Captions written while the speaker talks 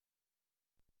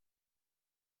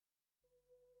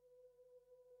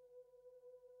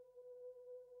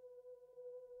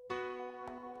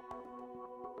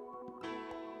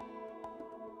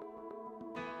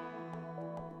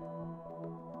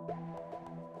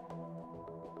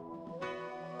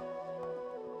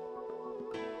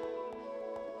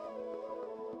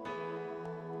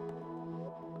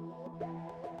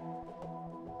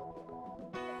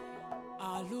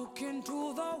Look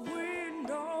into the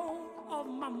window of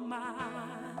my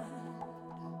mind.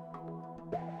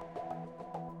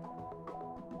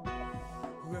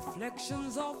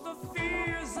 Reflections of the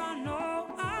fears I know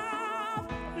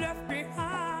I've left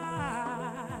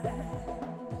behind.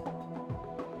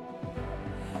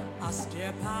 I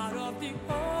step out of the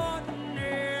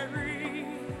ordinary.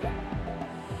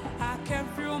 I can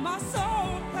feel my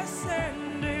soul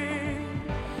ascending.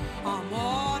 I'm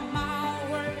on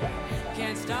my way,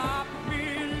 can't stop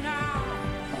me now.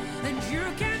 And you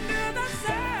can do the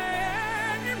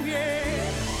same,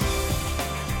 yeah.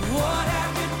 What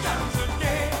have you done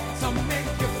today to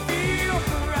make you feel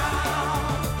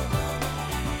proud?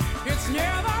 It's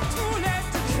never too late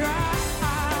to try.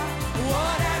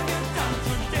 What have you done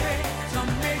today to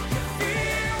make you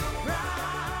feel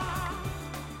proud?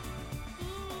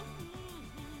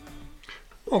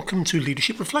 Welcome to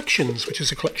Leadership Reflections, which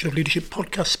is a collection of leadership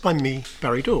podcasts by me,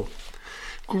 Barry Dore.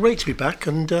 Great to be back,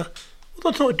 and what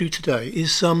I thought I'd do today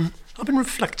is I've been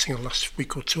reflecting the last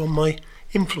week or two on my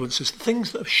influences, the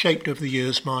things that have shaped over the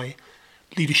years my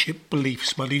leadership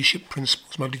beliefs, my leadership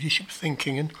principles, my leadership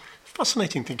thinking, and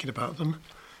fascinating thinking about them.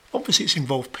 Obviously it's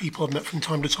involved people I've met from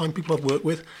time to time, people I've worked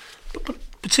with, but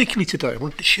particularly today I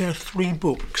wanted to share 3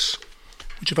 books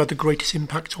which have had the greatest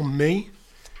impact on me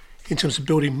in terms of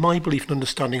building my belief and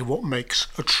understanding of what makes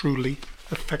a truly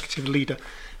effective leader.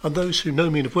 And those who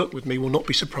know me and have worked with me will not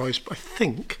be surprised, I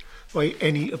think, by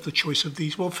any of the choice of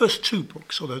these. Well, first 2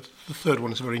 books, although the third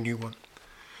one is a very new one.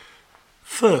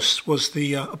 First was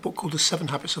a book called The 7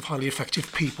 Habits of Highly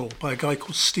Effective People by a guy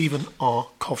called Stephen R.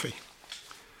 Covey.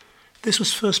 This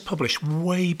was first published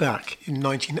way back in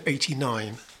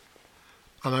 1989,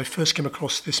 and I first came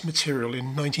across this material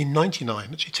in 1999,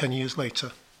 actually 10 years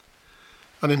later.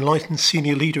 An enlightened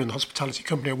senior leader in the hospitality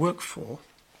company I work for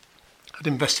had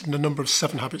invested in a number of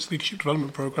 7 Habits leadership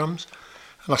development programs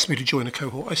and asked me to join a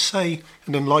cohort. I say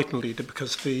an enlightened leader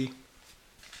because the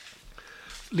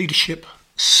leadership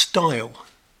style,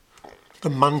 the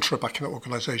mantra back in that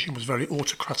organisation was very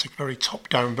autocratic, very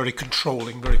top-down, very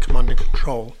controlling, very command and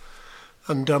control.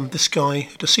 And this guy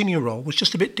at a senior role was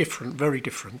just a bit different, very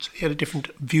different. He had a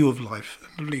different view of life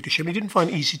and leadership. He didn't find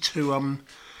it easy to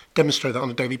demonstrate that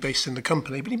on a daily basis in the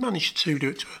company, but he managed to do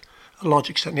it to a large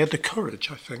extent. He had the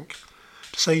courage, I think,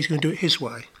 to say he's going to do it his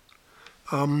way.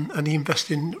 And he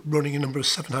invested in running a number of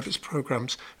 7 Habits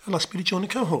programs and asked me to join a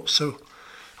cohort. So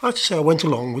I have to say I went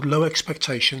along with low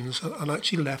expectations and I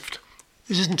actually left,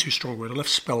 this isn't too strong a word, I left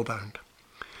spellbound.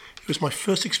 It was my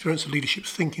first experience of leadership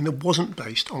thinking that wasn't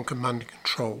based on command and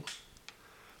control.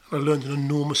 And I learned an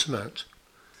enormous amount.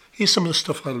 Here's some of the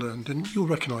stuff I learned, and you'll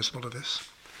recognise a lot of this.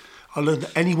 I learned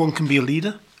that anyone can be a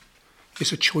leader.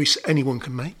 It's a choice anyone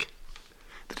can make.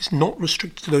 That it's not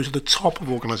restricted to those at the top of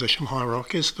organisational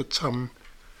hierarchies, that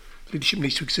leadership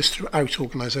needs to exist throughout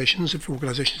organisations if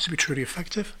organisations to be truly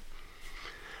effective.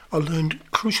 I learned,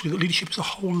 crucially, that leadership is a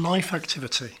whole life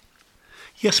activity.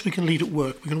 Yes, we can lead at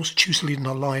work. We can also choose to lead in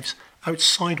our lives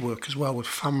outside work as well, with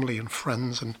family and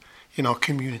friends and in our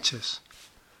communities.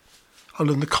 I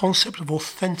learned the concept of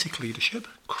authentic leadership,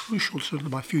 crucial to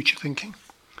my future thinking,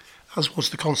 as was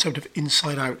the concept of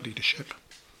inside-out leadership.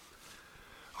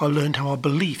 I learned how our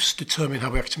beliefs determine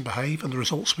how we act and behave and the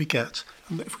results we get,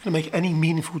 and that if we're going to make any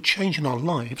meaningful change in our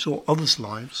lives or others'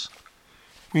 lives,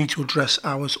 we need to address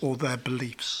ours or their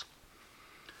beliefs.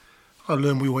 I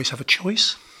learned we always have a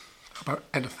choice about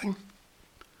anything,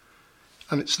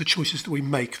 and it's the choices that we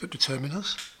make that determine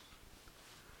us.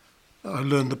 I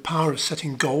learned the power of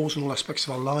setting goals in all aspects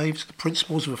of our lives, the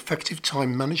principles of effective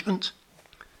time management.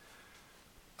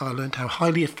 I learned how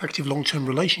highly effective long-term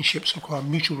relationships require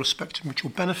mutual respect and mutual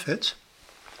benefit.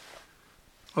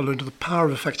 I learned of the power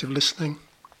of effective listening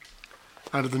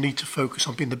and of the need to focus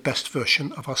on being the best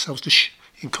version of ourselves to,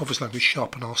 in Covey's language,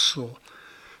 sharpen our saw.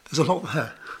 There's a lot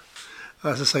there.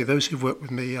 As I say, those who've worked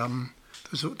with me,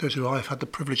 those who I've had the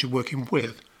privilege of working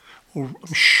with, will,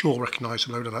 I'm sure, recognise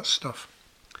a load of that stuff.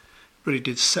 It really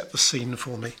did set the scene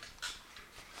for me.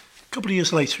 A couple of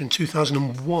years later, in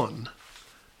 2001,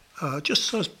 just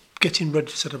as I was getting ready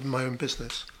to set up my own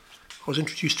business, I was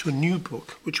introduced to a new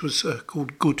book, which was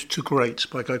called Good to Great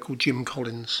by a guy called Jim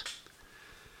Collins.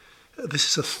 This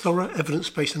is a thorough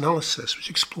evidence-based analysis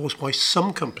which explores why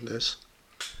some companies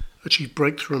achieve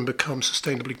breakthrough and become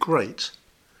sustainably great,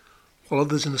 while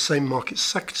others in the same market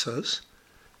sectors,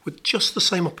 with just the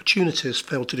same opportunities,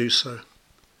 fail to do so.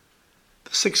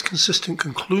 The 6 consistent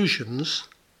conclusions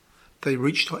they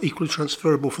reached are equally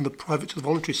transferable from the private to the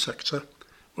voluntary sector,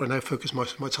 where I now focus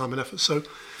most of my time and effort. So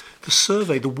the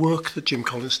survey, the work that Jim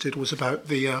Collins did was about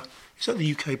the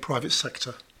UK private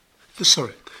sector.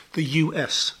 The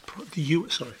US the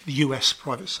US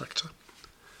private sector.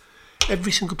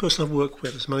 Every single person I've worked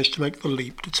with has managed to make the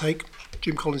leap to take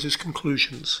Jim Collins's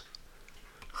conclusions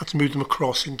and to move them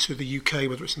across into the UK,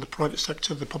 whether it's in the private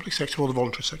sector, the public sector, or the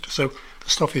voluntary sector. So the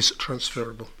stuff is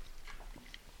transferable.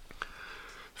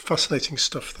 Fascinating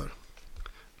stuff, though.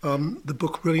 The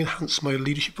book really enhanced my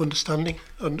leadership understanding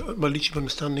and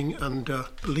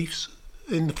beliefs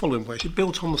in the following ways. It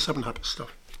built on the 7 Habits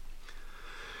stuff.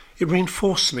 It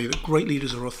reinforced me that great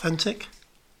leaders are authentic,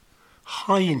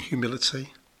 high in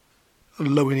humility,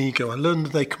 and low in ego. I learned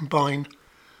that they combine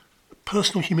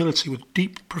personal humility with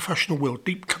deep professional will,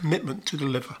 deep commitment to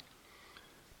deliver.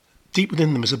 Deep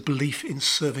within them is a belief in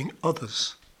serving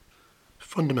others.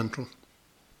 Fundamental.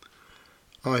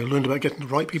 I learned about getting the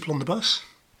right people on the bus,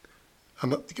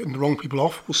 and that getting the wrong people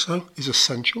off also is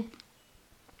essential.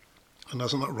 And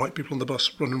as that right people on the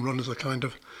bus run as a kind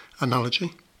of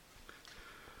analogy.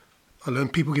 I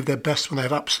learned people give their best when they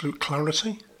have absolute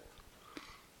clarity.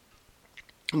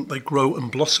 And they grow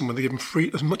and blossom when they give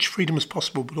them as much freedom as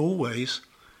possible, but always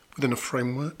within a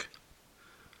framework.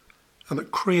 And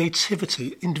that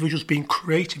creativity, individuals being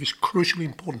creative, is crucially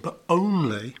important, but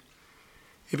only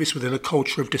if it's within a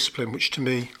culture of discipline, which to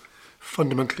me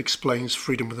fundamentally explains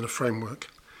freedom within a framework.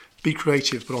 Be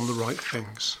creative, but on the right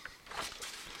things.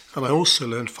 And I also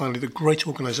learned finally that great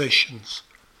organisations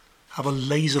have a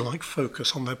laser-like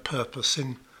focus on their purpose.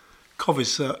 In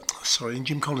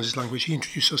Jim Collins' language, he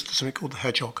introduced us to something called the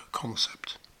hedgehog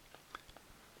concept.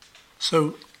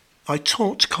 So I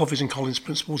taught Covey's and Collins'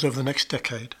 principles over the next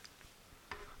decade.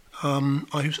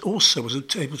 I also was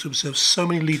able to observe so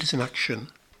many leaders in action,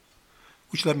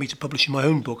 which led me to publishing my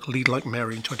own book, Lead Like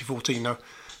Mary, in 2014. Now,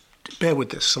 bear with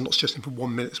this, I'm not suggesting for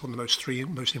 1 minute. It's one of the three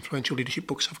most influential leadership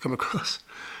books I've come across.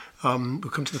 We'll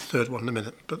come to the third one in a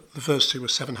minute, but the first 2 were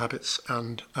 7 Habits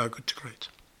and Good to Great.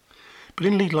 But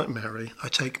in Lead Like Mary, I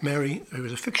take Mary, who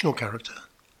is a fictional character,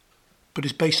 but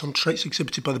is based on traits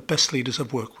exhibited by the best leaders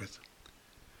I've worked with.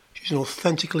 She's an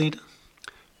authentic leader.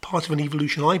 Part of an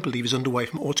evolution I believe is underway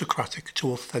from autocratic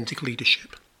to authentic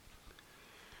leadership.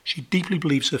 She deeply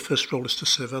believes her first role is to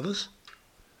serve others.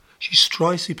 She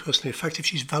strives to be personally effective.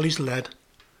 She's values-led,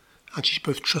 and she's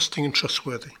both trusting and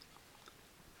trustworthy.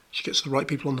 She gets the right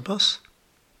people on the bus,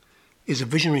 is a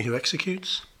visionary who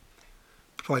executes,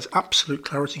 provides absolute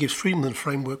clarity, gives freedom and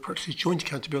framework, practices joint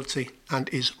accountability, and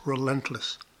is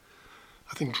relentless.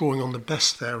 I think drawing on the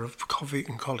best there of Covey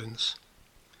and Collins.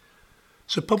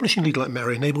 So publishing Lead Like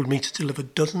Mary enabled me to deliver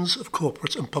dozens of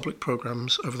corporate and public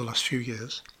programmes over the last few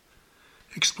years,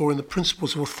 exploring the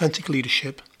principles of authentic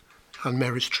leadership and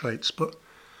Mary's traits. But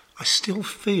I still have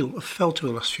felt over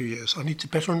the last few years I need to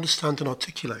better understand and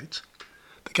articulate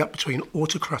the gap between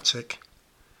autocratic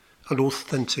and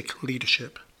authentic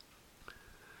leadership.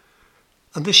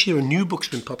 And this year a new book's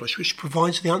been published which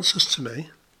provides the answers to me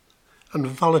and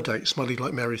validates my Lead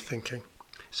Like Mary thinking.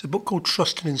 It's a book called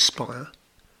Trust and Inspire,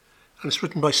 and it's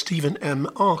written by Stephen M.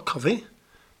 R. Covey,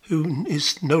 who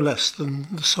is no less than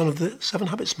the son of the 7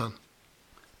 Habits man.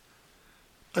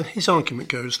 And his argument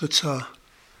goes that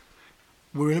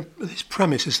his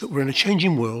premise is that we're in a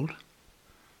changing world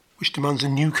which demands a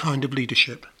new kind of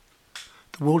leadership.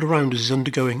 The world around us is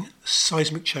undergoing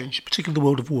seismic change, particularly the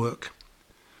world of work.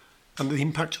 And the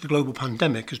impact of the global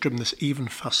pandemic has driven this even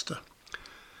faster.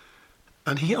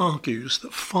 And he argues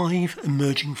that 5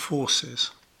 emerging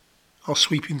forces are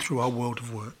sweeping through our world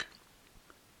of work.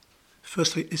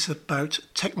 Firstly, it's about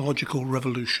technological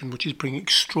revolution, which is bringing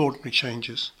extraordinary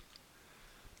changes.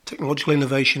 Technological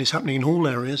innovation is happening in all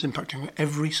areas, impacting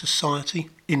every society,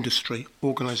 industry,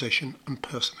 organisation and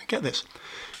person. And get this,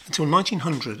 until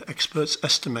 1900, experts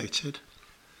estimated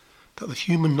that the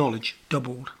human knowledge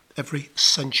doubled every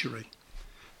century.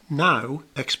 Now,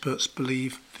 experts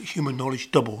believe that human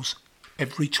knowledge doubles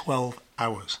every 12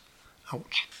 hours.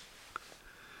 Ouch.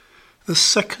 The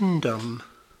second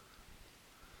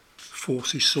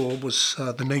force he saw was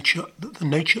that the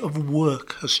nature of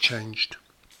work has changed.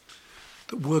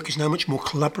 That work is now much more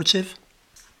collaborative,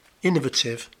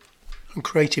 innovative and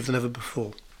creative than ever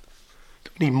before.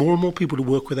 That we need more and more people to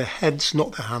work with their heads,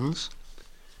 not their hands.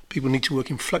 People need to work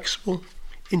in flexible,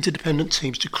 interdependent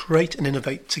teams to create and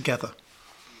innovate together.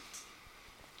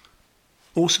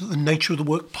 Also, the nature of the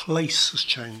workplace has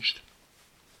changed.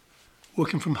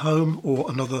 Working from home or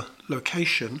another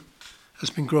location has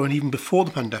been growing even before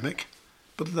the pandemic,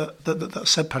 but that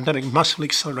said pandemic massively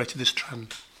accelerated this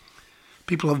trend.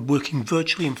 People are working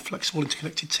virtually in flexible,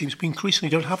 interconnected teams. We increasingly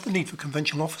don't have the need for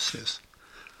conventional offices.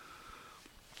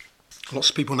 Lots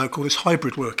of people now call this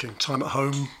hybrid working, time at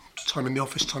home, time in the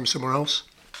office, time somewhere else.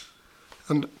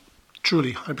 And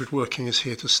truly, hybrid working is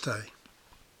here to stay.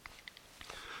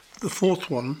 The fourth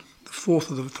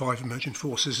of the 5 emerging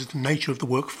forces, is the nature of the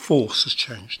workforce has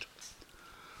changed.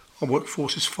 Our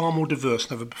workforce is far more diverse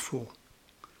than ever before.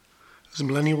 As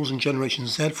millennials and Generation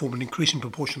Z form an increasing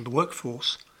proportion of the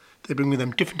workforce, they bring with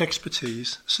them different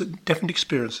expertise, different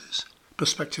experiences,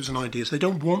 perspectives and ideas. They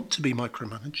don't want to be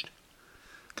micromanaged.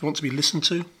 They want to be listened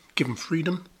to, given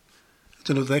freedom,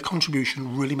 to know their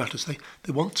contribution really matters.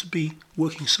 They want to be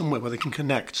working somewhere where they can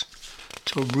connect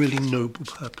to a really noble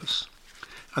purpose.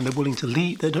 And they're willing to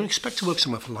leave. They don't expect to work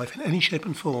somewhere for life in any shape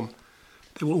and form.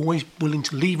 They were always willing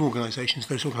to leave organisations.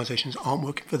 Those organisations aren't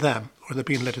working for them, or they're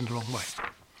being led in the wrong way.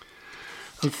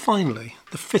 And finally,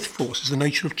 the fifth force is the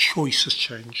nature of choice has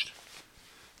changed.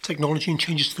 Technology and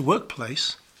changes to the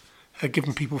workplace have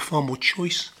given people far more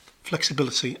choice,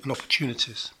 flexibility and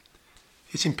opportunities.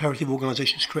 It's imperative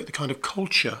organisations create the kind of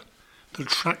culture that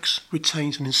attracts,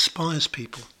 retains and inspires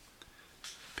people.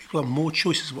 People have more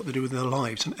choices of what they do with their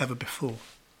lives than ever before.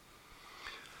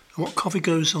 And what Covey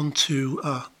goes on to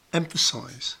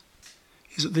emphasise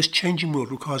is that this changing world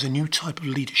requires a new type of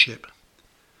leadership.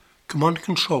 Command and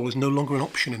control is no longer an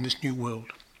option in this new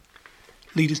world.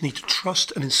 Leaders need to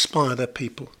trust and inspire their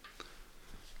people.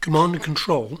 Command and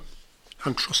control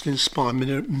and trust and inspire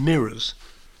mirrors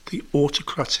the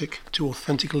autocratic to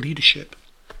authentic leadership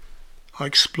I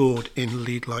explored in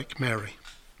Lead Like Mary.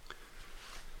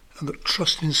 And that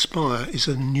trust and inspire is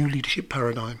a new leadership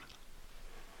paradigm.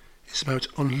 It's about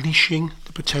unleashing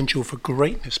the potential for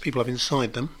greatness people have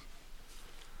inside them,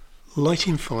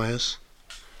 lighting fires,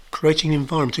 creating an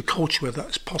environment, a culture where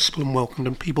that's possible and welcomed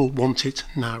and people want it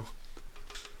now.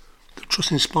 The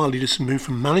trust and inspire leaders to move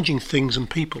from managing things and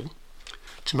people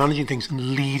to managing things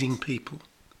and leading people.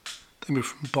 They move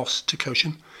from boss to coach.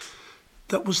 And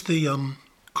that was the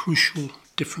crucial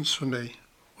difference for me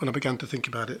when I began to think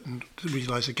about it and to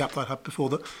realise the gap that I had before.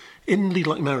 That in Lead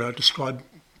Like Mary I described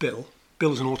Bill.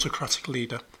 Bill is an autocratic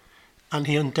leader, and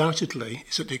he undoubtedly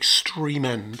is at the extreme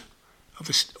end of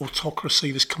this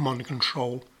autocracy, this command and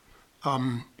control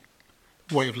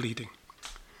way of leading.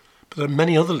 But there are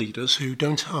many other leaders who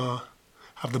don't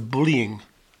have the bullying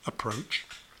approach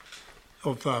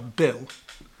of Bill,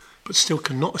 but still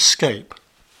cannot escape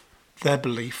their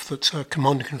belief that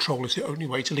command and control is the only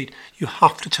way to lead. You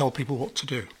have to tell people what to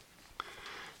do.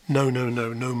 No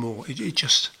more.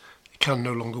 It can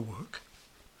no longer work.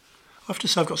 I have to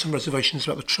say I've got some reservations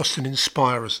about the trust and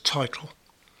inspire as a title.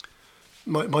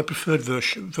 My preferred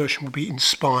version would be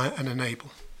inspire and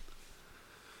enable.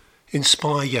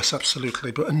 Inspire, yes,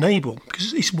 absolutely, but enable,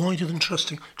 because it's wider than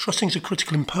trusting. Trusting is a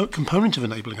critical component of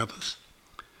enabling others.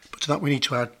 But to that we need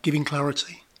to add giving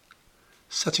clarity,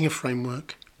 setting a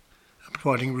framework, and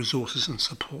providing resources and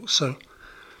support. So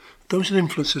those are the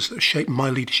influences that have shaped my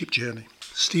leadership journey.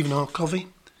 Stephen R. Covey,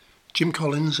 Jim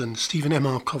Collins and Stephen M.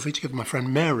 R. Covey, together with my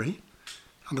friend Mary,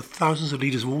 and the thousands of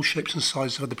leaders of all shapes and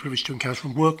sizes I've had the privilege to encounter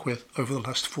and work with over the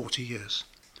last 40 years.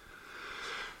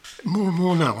 More and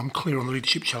more now I'm clear on the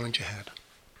leadership challenge ahead.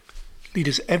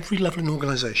 Leaders at every level in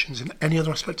organisations, in any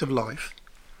other aspect of life,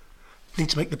 need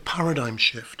to make the paradigm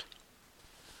shift.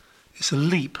 It's a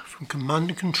leap from command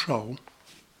and control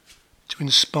to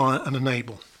inspire and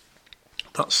enable.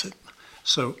 That's it.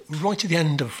 So right at the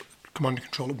end of command and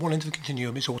control, at one end of the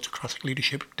continuum is autocratic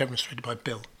leadership demonstrated by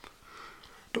Bill.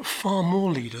 But far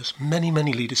more leaders, many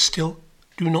leaders still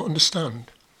do not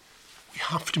understand. We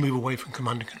have to move away from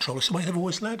command and control. It's the way they've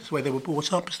always led. It's the way they were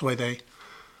brought up. It's the way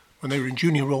when they were in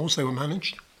junior roles, they were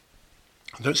managed.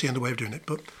 I don't see any other way of doing it.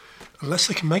 But unless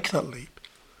they can make that leap,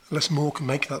 unless more can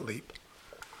make that leap,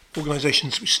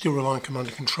 organisations which still rely on command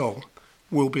and control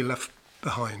will be left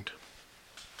behind.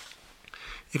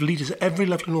 If leaders at every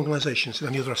level in organisations in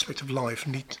any other aspect of life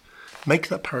need to make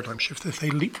that paradigm shift, if they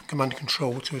leap from command and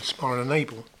control to inspire and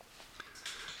enable,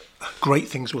 great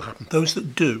things will happen. Those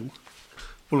that do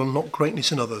will unlock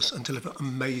greatness in others and deliver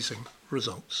amazing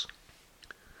results.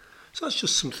 So that's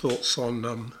just some thoughts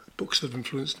on books that have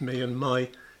influenced me and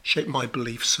shaped my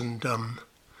beliefs and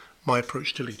my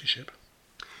approach to leadership.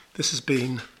 This has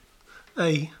been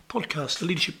a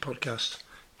leadership podcast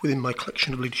within my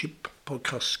collection of leadership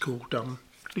podcasts called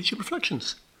Leadership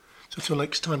Reflections. So until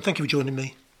next time, thank you for joining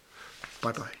me.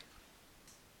 Bye-bye.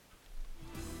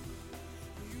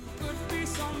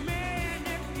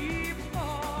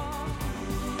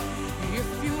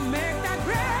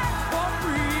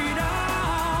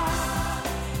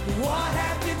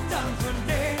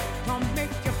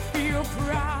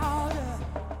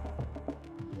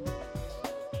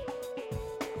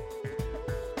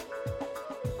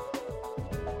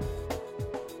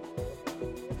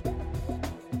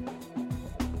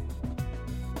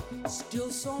 Still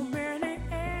so many